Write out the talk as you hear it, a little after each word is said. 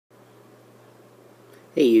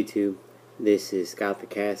Hey YouTube, this is Scott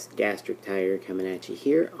the Gastric Tire coming at you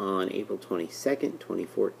here on April 22nd,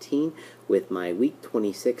 2014 with my week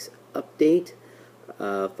 26 update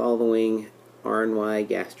following RNY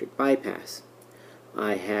gastric bypass.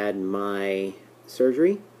 I had my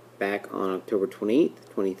surgery back on October 28th,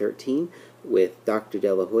 2013 with Dr.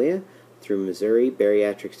 De La Hoya through Missouri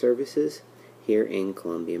Bariatric Services here in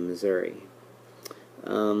Columbia, Missouri.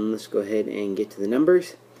 Let's go ahead and get to the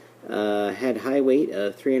numbers. Had high weight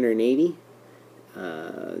of 380.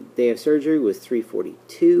 Day of surgery was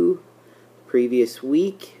 342. Previous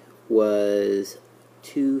week was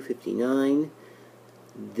 259.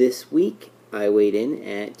 This week I weighed in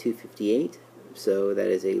at 258. So that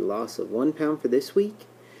is a loss of 1 pound for this week,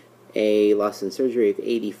 a loss in surgery of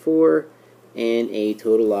 84, and a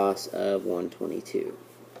total loss of 122.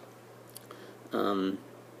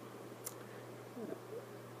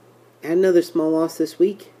 Had another small loss this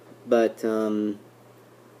week, but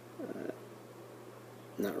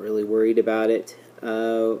not really worried about it.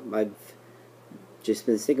 I've just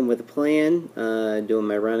been sticking with the plan, doing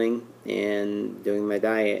my running and doing my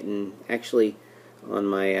diet, and actually on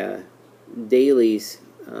my dailies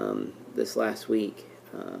this last week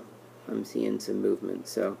I'm seeing some movement,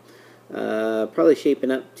 so probably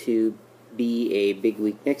shaping up to be a big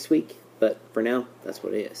week next week, but for now that's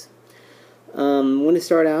what it is. I want to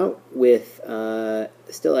start out with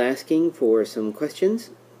still asking for some questions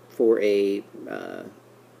for a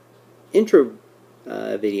intro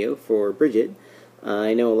video for Bridget.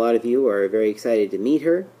 I know a lot of you are very excited to meet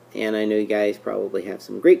her, and I know you guys probably have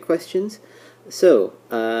some great questions. So,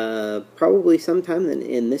 probably sometime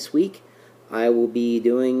in this week, I will be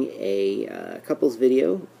doing a couples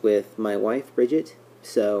video with my wife, Bridget.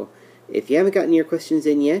 So, if you haven't gotten your questions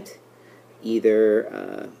in yet,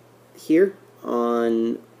 either here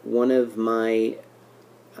on one of my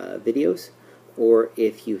videos, or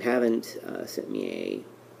if you haven't sent me a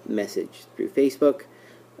message through Facebook,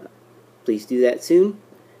 please do that soon,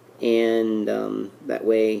 and that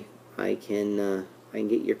way I can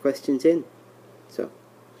get your questions in. So,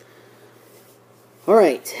 all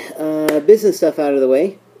right, business stuff out of the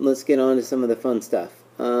way. Let's get on to some of the fun stuff.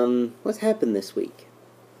 What's happened this week?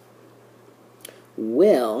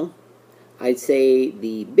 Well, I'd say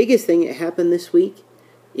the biggest thing that happened this week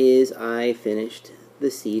is I finished the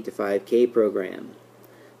C to 5K program.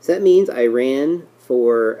 So that means I ran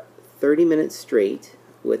for 30 minutes straight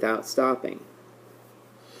without stopping.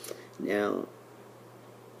 Now,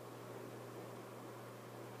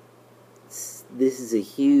 this is a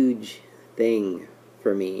huge thing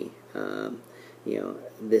for me. You know,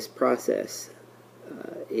 this process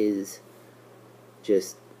is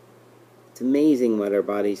just, it's amazing what our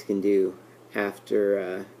bodies can do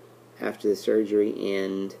after the surgery,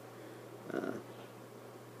 and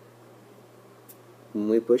when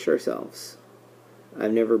we push ourselves.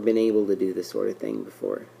 I've never been able to do this sort of thing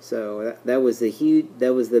before, so that was the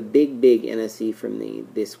big NSE from me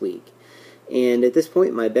this week. And at this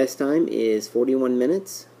point, my best time is 41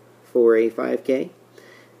 minutes for a 5K,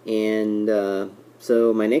 and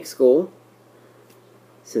so my next goal,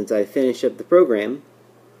 since I finished up the program,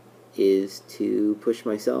 is to push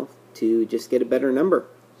myself to just get a better number.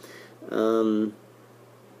 I'm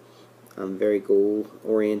a very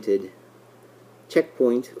goal-oriented,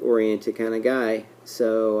 checkpoint-oriented kind of guy,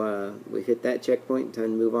 so we've hit that checkpoint, time to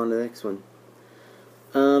move on to the next one.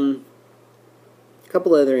 A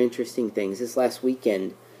couple other interesting things. This last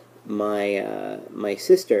weekend, my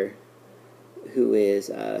sister, who is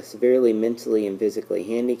severely mentally and physically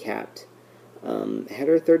handicapped, had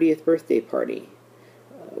her 30th birthday party,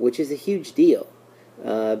 which is a huge deal.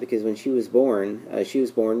 Because when she was born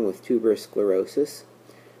with tuberous sclerosis,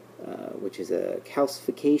 which is a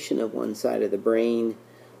calcification of one side of the brain,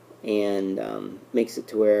 and makes it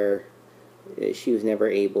to where she was never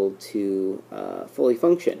able to fully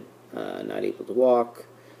function. Not able to walk,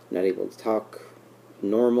 not able to talk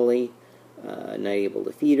normally, not able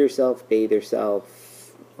to feed herself, bathe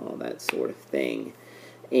herself, all that sort of thing.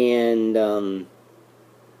 And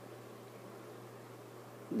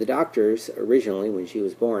the doctors originally, when she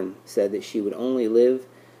was born, said that she would only live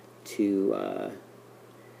to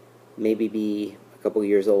maybe be a couple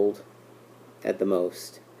years old at the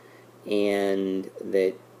most, and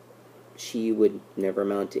that she would never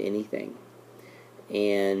amount to anything.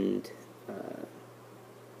 And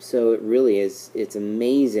so it really is, it's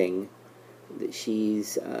amazing that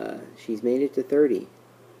she's made it to 30.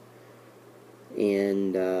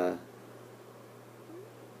 And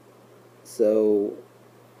so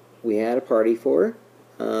we had a party for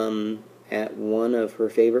her at one of her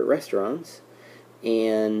favorite restaurants,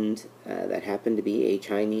 and that happened to be a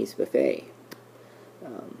Chinese buffet.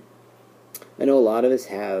 I know a lot of us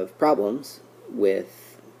have problems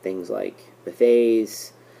with things like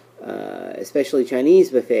buffets, especially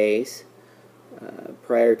Chinese buffets,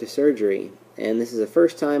 prior to surgery. And this is the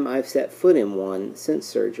first time I've set foot in one since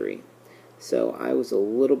surgery. So I was a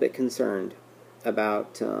little bit concerned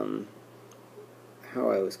about how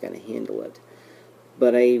I was going to handle it.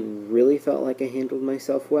 But I really felt like I handled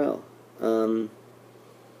myself well. One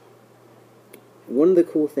of the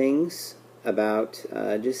cool things about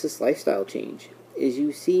just this lifestyle change is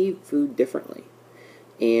you see food differently.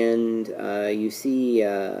 And you see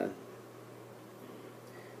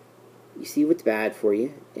what's bad for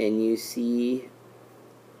you, and you see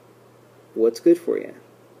what's good for you.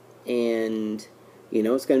 And you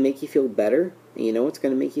know it's going to make you feel better, and you know it's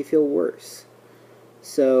going to make you feel worse.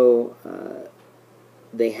 So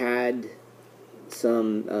they had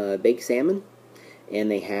some baked salmon,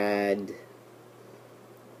 and they had,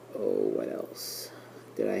 what else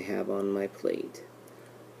did I have on my plate?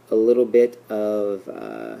 A little bit of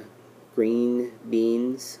green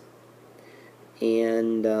beans,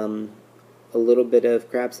 and a little bit of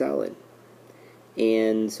crab salad.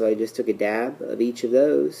 And so I just took a dab of each of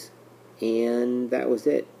those, and that was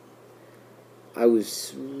it. I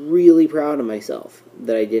was really proud of myself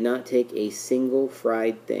that I did not take a single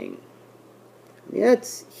fried thing. I mean,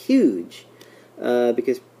 that's huge,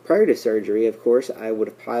 because prior to surgery, of course, I would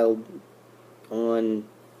have piled on,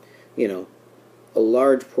 you know, a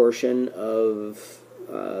large portion of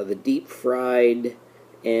the deep fried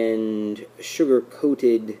and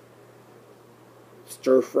sugar-coated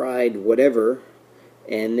stir-fried whatever,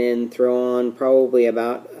 and then throw on probably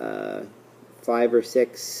about 5 or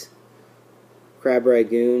 6 crab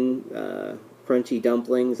ragoon, crunchy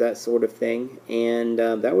dumplings, that sort of thing. And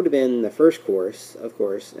that would have been the first course, of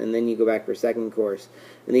course, and then you go back for second course,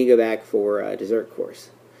 and then you go back for dessert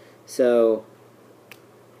course. So,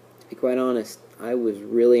 to be quite honest, I was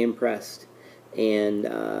really impressed, and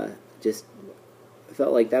just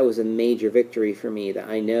felt like that was a major victory for me, that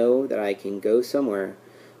I know that I can go somewhere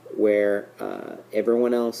where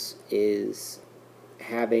everyone else is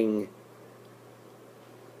having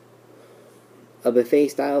a buffet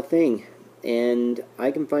style thing, and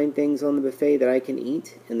I can find things on the buffet that I can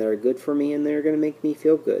eat and that are good for me and they're going to make me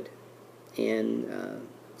feel good. And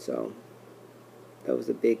so that was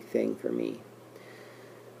a big thing for me.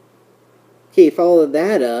 Okay, followed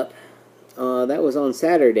that up. That was on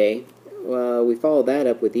Saturday. We followed that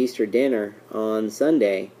up with Easter dinner on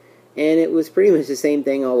Sunday, and it was pretty much the same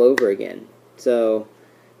thing all over again. So,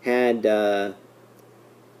 had a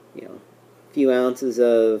few ounces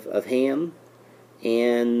of ham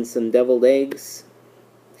and some deviled eggs,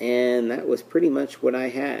 and that was pretty much what I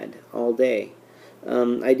had all day.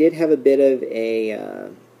 I did have a bit of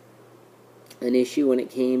an issue when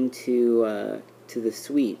it came to the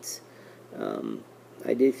sweets.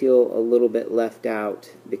 I did feel a little bit left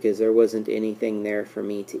out because there wasn't anything there for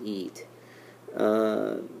me to eat.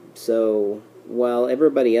 So while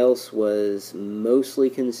everybody else was mostly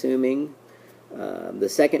consuming the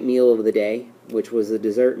second meal of the day, which was the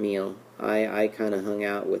dessert meal, I kind of hung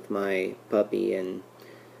out with my puppy and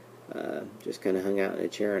just kind of hung out in a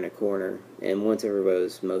chair in a corner. And once everybody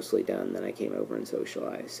was mostly done, then I came over and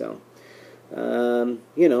socialized. So,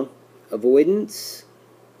 avoidance,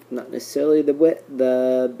 not necessarily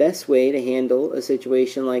the best way to handle a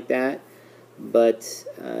situation like that, but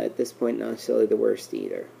at this point, not necessarily the worst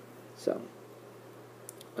either. So,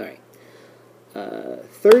 alright.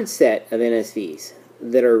 Third set of NSVs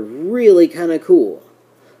that are really kind of cool.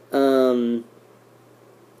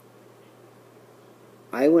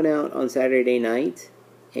 I went out on Saturday night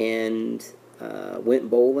and went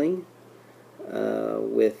bowling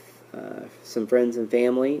with some friends and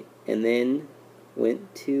family, and then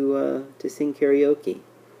went to sing karaoke.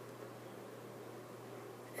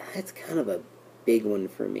 That's kind of a big one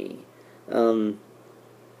for me. Growing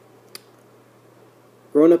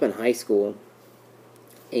up in high school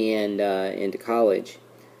and into college,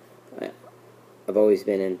 I've always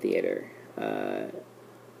been in theater. I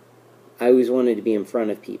always wanted to be in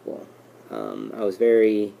front of people. I was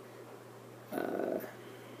very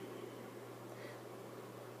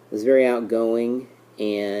outgoing,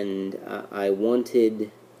 and I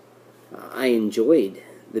enjoyed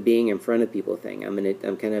the being in front of people thing.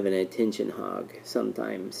 I'm kind of an attention hog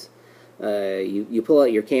sometimes. You pull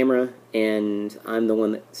out your camera, and I'm the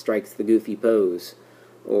one that strikes the goofy pose,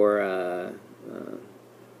 or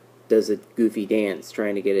does a goofy dance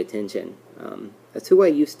trying to get attention. That's who I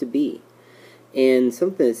used to be. And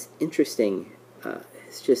something that's interesting,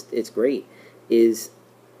 it's great, is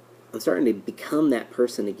I'm starting to become that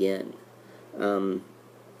person again.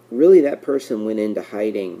 really that person went into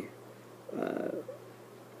hiding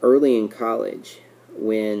early in college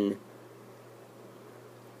when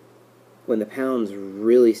the pounds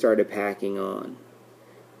really started packing on.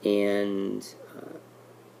 And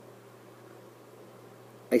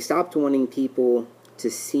I stopped wanting people to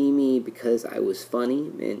see me because I was funny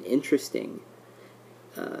and interesting.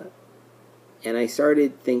 And I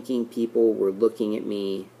started thinking people were looking at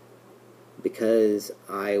me because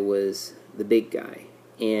I was the big guy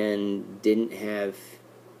and didn't have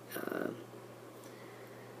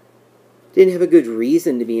a good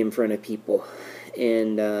reason to be in front of people,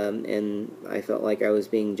 and I felt like I was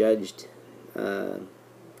being judged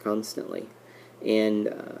constantly,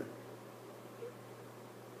 and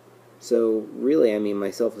so really, I mean,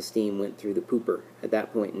 my self-esteem went through the pooper at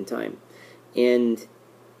that point in time, and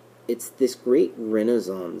it's this great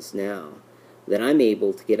renaissance now that I'm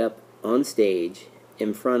able to get up on stage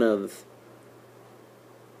in front of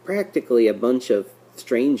practically a bunch of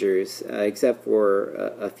strangers, except for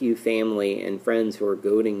a few family and friends who are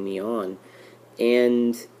goading me on,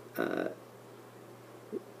 and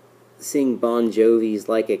sing Bon Jovi's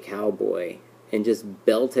Like a Cowboy and just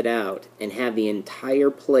belt it out and have the entire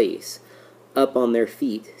place up on their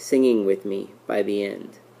feet singing with me by the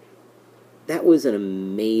end. That was an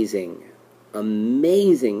amazing,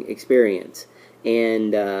 amazing experience.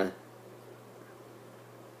 And I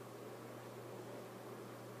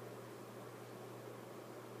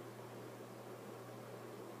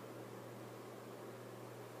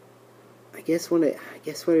guess what I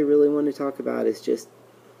really want to talk about is just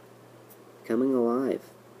coming alive.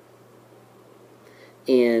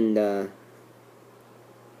 And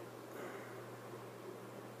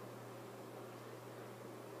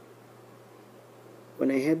when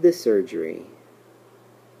I had this surgery,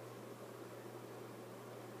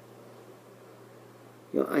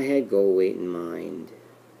 I had goal weight in mind,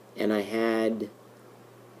 and I had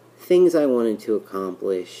things I wanted to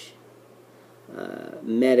accomplish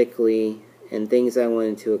medically, and things I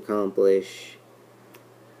wanted to accomplish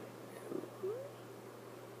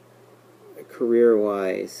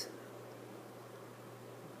career-wise.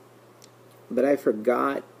 But I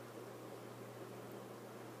forgot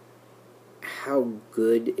how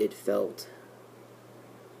good it felt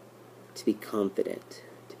to be confident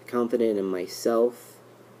in myself,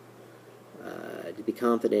 to be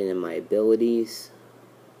confident in my abilities,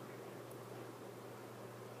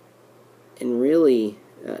 and really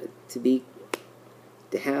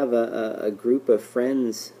to have a group of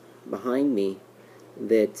friends behind me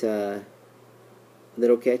that'll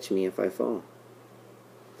catch me if I fall.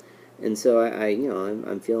 And so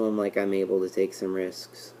I'm feeling like I'm able to take some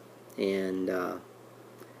risks and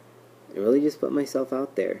really just put myself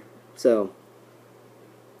out there. So,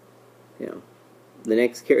 the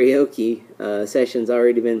next karaoke session's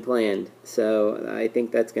already been planned, so I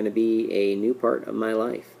think that's going to be a new part of my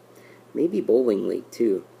life. Maybe bowling league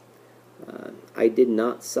too. I did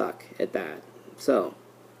not suck at that, so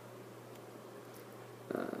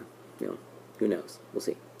who knows? We'll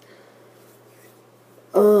see.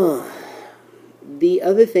 The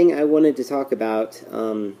other thing I wanted to talk about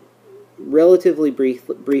relatively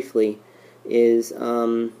briefly is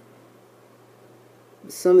some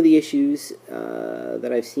of the issues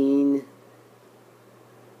that I've seen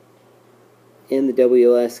in the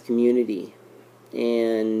WLS community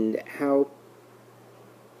and how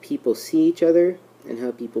people see each other and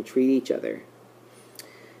how people treat each other.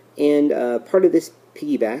 And part of this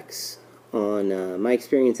piggybacks on my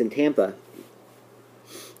experience in Tampa,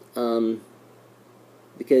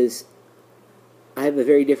 because I have a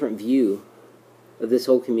very different view of this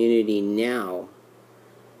whole community now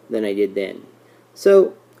than I did then.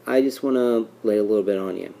 So I just want to lay a little bit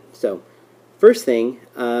on you. So first thing,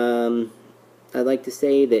 I'd like to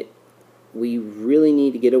say that we really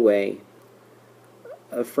need to get away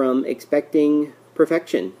from expecting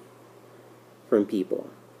perfection from people.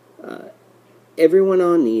 Everyone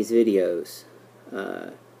on these videos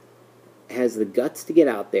has the guts to get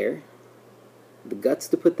out there, the guts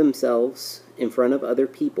to put themselves in front of other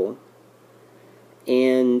people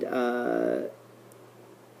and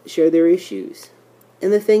share their issues.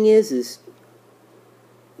 And the thing is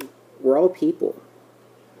we're all people.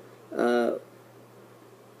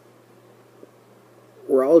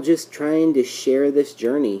 We're all just trying to share this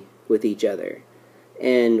journey with each other.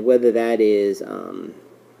 And whether that is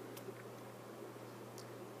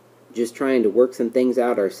just trying to work some things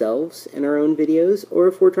out ourselves in our own videos, or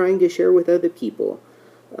if we're trying to share with other people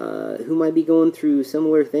who might be going through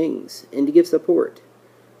similar things and to give support.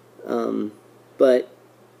 But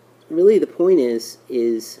really the point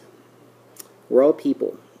is we're all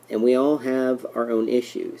people, and we all have our own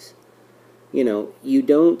issues. You know, you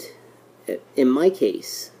don't, in my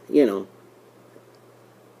case, you know,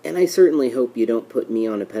 and I certainly hope you don't put me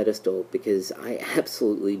on a pedestal, because I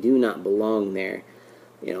absolutely do not belong there.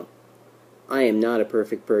 You know, I am not a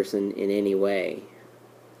perfect person in any way.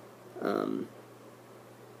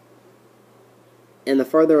 And the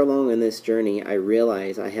farther along in this journey, I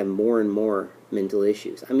realize I have more and more mental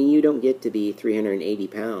issues. I mean, you don't get to be 380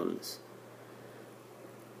 pounds.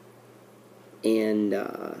 And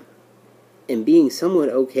being somewhat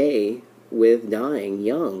okay with dying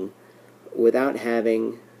young without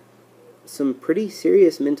having some pretty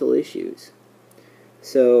serious mental issues.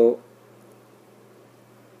 So,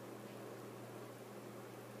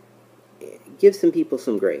 give some people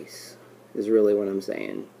some grace, is really what I'm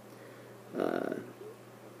saying.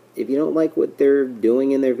 If you don't like what they're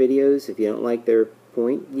doing in their videos, if you don't like their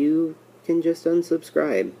point, you can just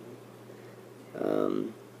unsubscribe.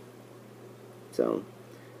 So,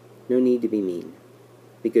 no need to be mean.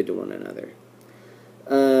 Be good to one another.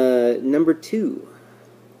 Number 2.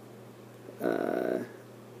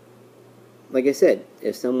 Like I said,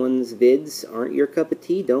 if someone's vids aren't your cup of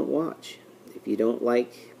tea, don't watch. If you don't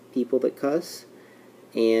like people that cuss,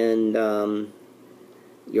 and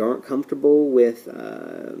you aren't comfortable with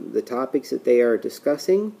the topics that they are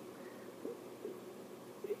discussing,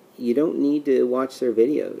 you don't need to watch their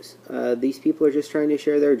videos. These people are just trying to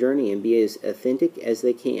share their journey and be as authentic as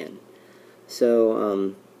they can.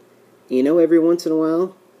 So, you know, every once in a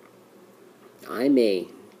while, I may,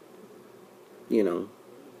 you know,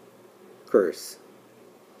 curse.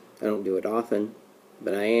 I don't do it often,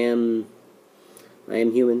 but I am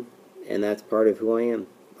human, and that's part of who I am.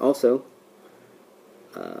 Also,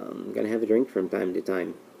 I'm going to have a drink from time to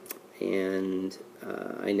time, and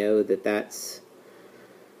I know that that's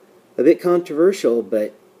a bit controversial,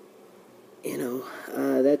 but, you know,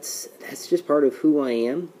 that's just part of who I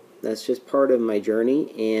am. That's just part of my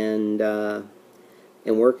journey, and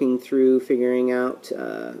working through figuring out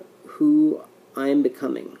who I'm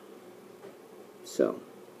becoming. So,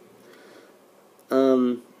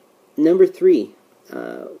 number 3,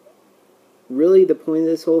 really the point of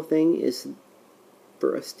this whole thing is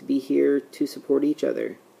for us to be here to support each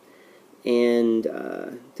other, and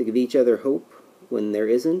to give each other hope when there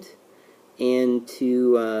isn't, and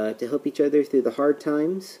to help each other through the hard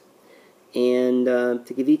times, and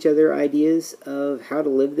to give each other ideas of how to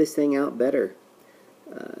live this thing out better.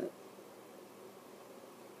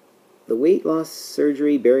 The weight loss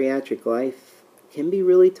surgery bariatric life can be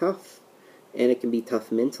really tough, and it can be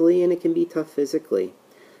tough mentally, and it can be tough physically.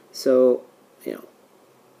 So, you know,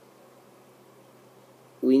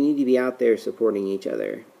 we need to be out there supporting each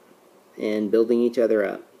other and building each other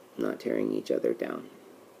up, not tearing each other down.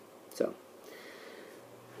 So,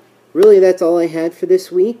 really, that's all I had for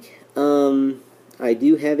this week. I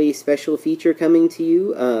do have a special feature coming to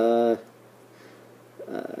you.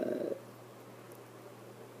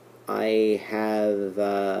 I have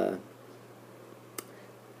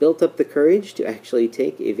built up the courage to actually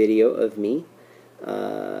take a video of me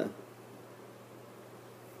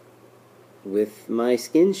with my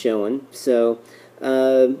skin showing. So,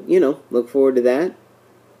 you know, look forward to that.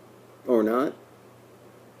 Or not.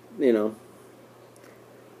 You know,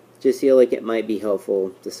 just feel like it might be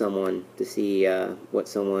helpful to someone to see what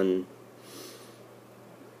someone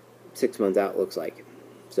 6 months out looks like.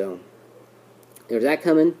 So, there's that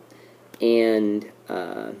coming. And,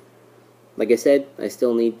 like I said, I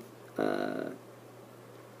still need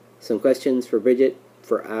some questions for Bridget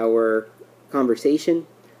for our conversation.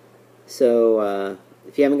 So,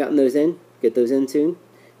 if you haven't gotten those in, get those in soon.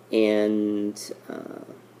 And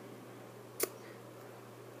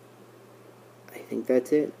I think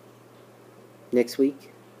that's it. Next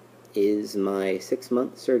week is my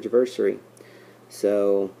 6-month surgiversary.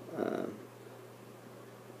 So,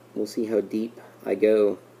 we'll see how deep I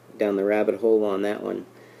go down the rabbit hole on that one.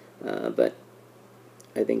 But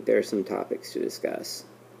I think there are some topics to discuss.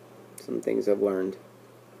 Some things I've learned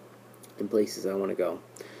and places I want to go.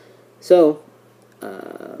 So,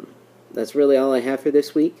 that's really all I have for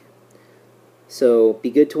this week. So, be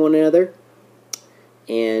good to one another,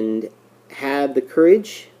 and have the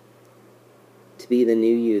courage to be the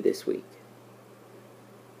new you this week.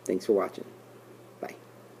 Thanks for watching.